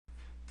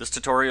This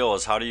tutorial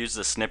is how to use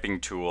the snipping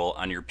tool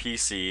on your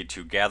PC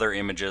to gather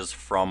images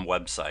from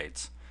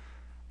websites.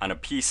 On a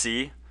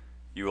PC,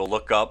 you will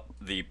look up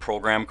the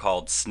program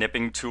called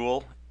Snipping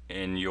Tool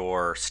in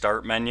your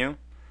Start menu.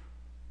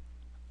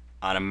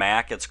 On a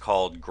Mac, it's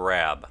called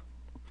Grab.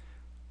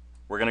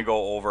 We're going to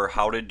go over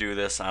how to do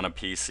this on a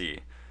PC.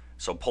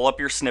 So pull up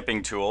your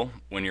snipping tool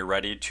when you're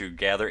ready to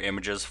gather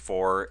images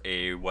for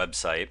a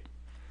website.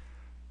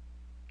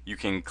 You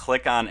can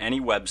click on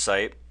any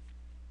website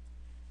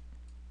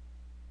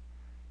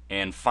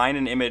and find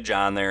an image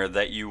on there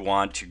that you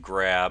want to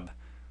grab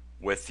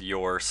with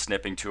your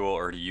snipping tool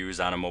or to use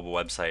on a mobile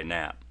website and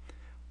app.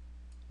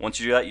 Once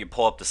you do that, you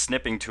pull up the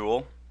snipping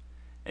tool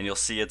and you'll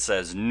see it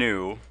says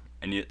new,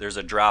 and there's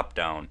a drop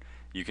down.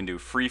 You can do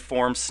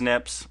freeform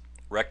snips,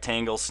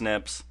 rectangle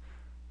snips,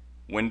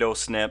 window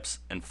snips,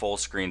 and full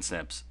screen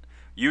snips.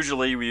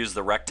 Usually we use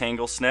the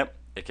rectangle snip.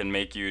 It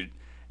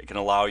can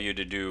allow you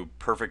to do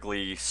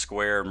perfectly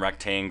square and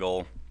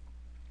rectangle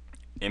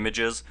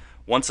images.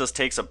 Once this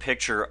takes a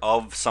picture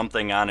of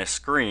something on a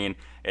screen,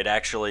 it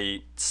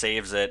actually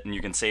saves it, and you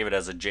can save it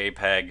as a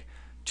JPEG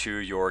to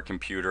your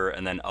computer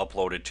and then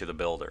upload it to the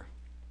builder.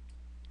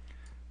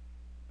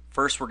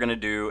 First, we're going to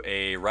do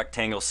a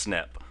rectangle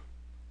snip.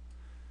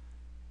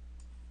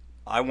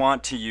 I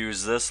want to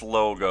use this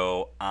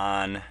logo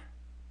on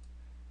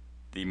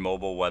the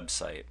mobile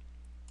website.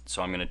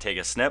 So I'm going to take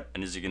a snip,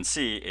 and as you can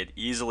see, it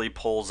easily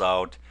pulls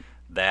out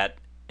that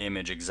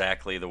image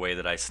exactly the way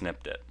that I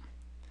snipped it.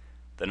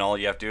 Then all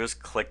you have to do is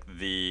click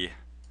the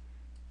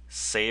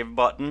Save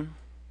button,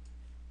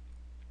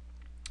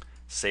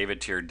 save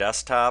it to your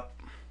desktop,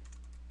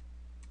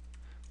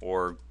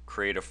 or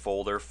create a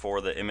folder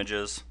for the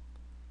images.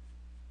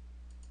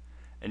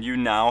 And you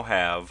now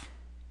have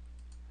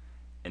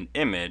an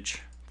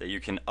image that you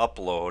can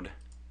upload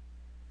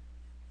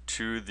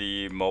to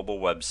the mobile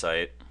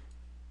website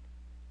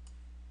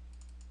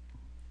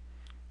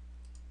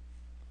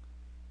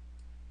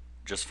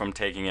just from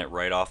taking it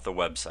right off the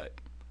website,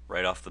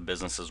 right off the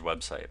business's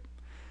website.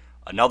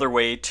 Another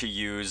way to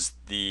use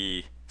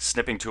the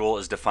snipping tool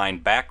is to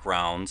find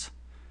backgrounds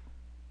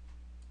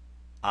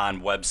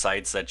on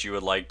websites that you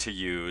would like to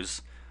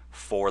use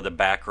for the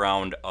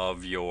background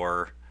of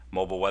your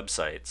mobile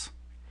websites.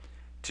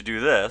 To do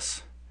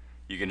this,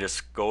 you can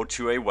just go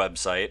to a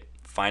website,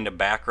 find a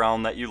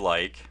background that you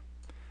like.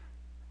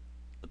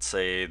 Let's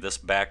say this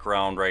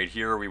background right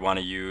here we want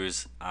to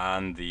use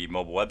on the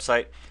mobile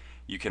website.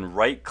 You can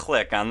right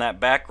click on that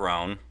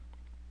background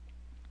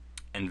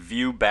and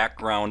view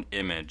background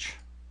image.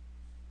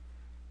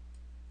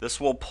 This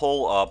will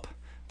pull up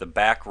the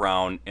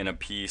background in a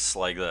piece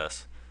like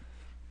this.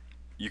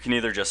 You can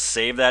either just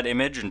save that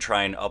image and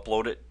try and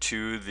upload it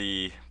to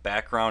the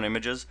background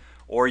images,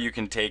 or you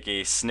can take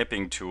a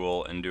snipping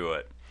tool and do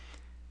it.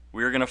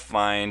 We're going to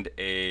find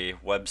a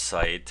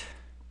website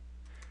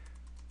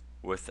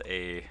with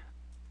a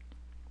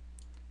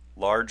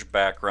large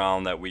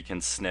background that we can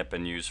snip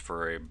and use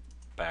for a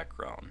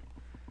background.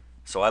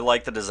 So I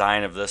like the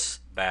design of this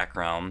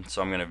background,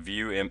 so I'm going to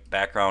view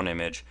background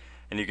image,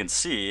 and you can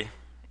see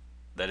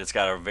that it's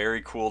got a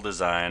very cool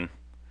design.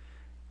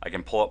 I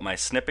can pull up my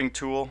snipping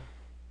tool,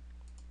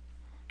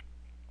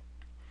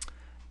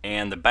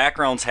 and the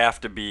backgrounds have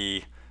to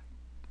be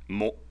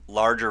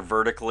larger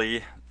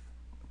vertically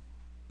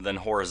than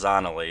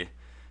horizontally.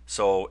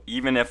 So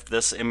even if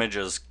this image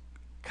is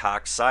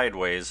cocked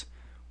sideways,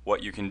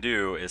 what you can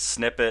do is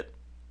snip it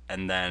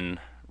and then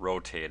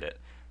rotate it.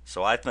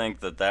 So I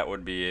think that that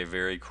would be a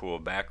very cool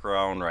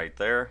background right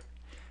there.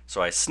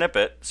 So I snip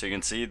it, so you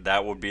can see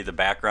that would be the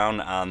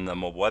background on the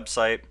mobile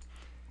website.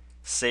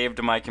 Save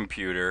to my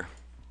computer.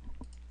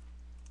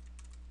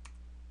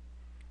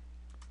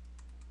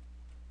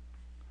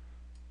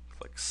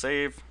 Click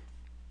Save.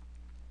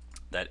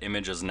 That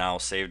image is now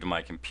saved to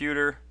my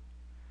computer,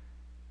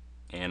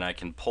 and I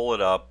can pull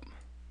it up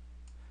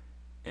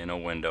in a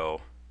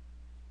window,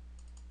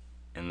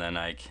 and then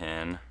I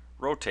can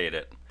rotate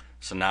it.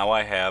 So now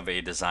I have a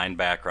design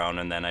background,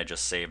 and then I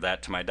just save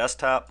that to my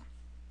desktop,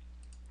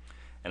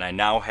 and I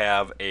now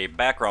have a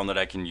background that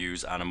I can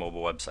use on a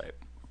mobile website.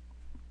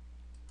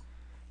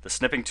 The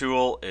snipping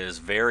tool is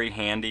very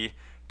handy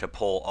to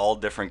pull all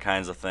different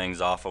kinds of things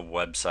off of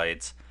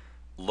websites,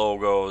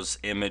 logos,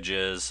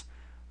 images.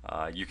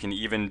 You can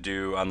even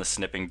do on the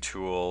snipping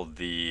tool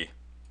the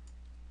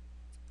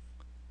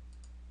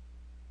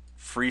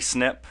free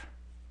snip,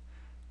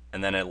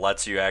 and then it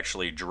lets you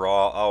actually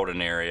draw out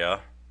an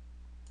area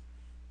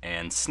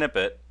and snip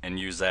it and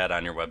use that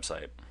on your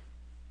website.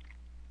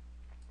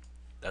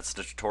 That's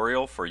the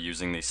tutorial for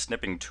using the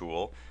snipping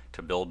tool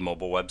to build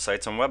mobile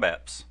websites and web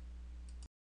apps.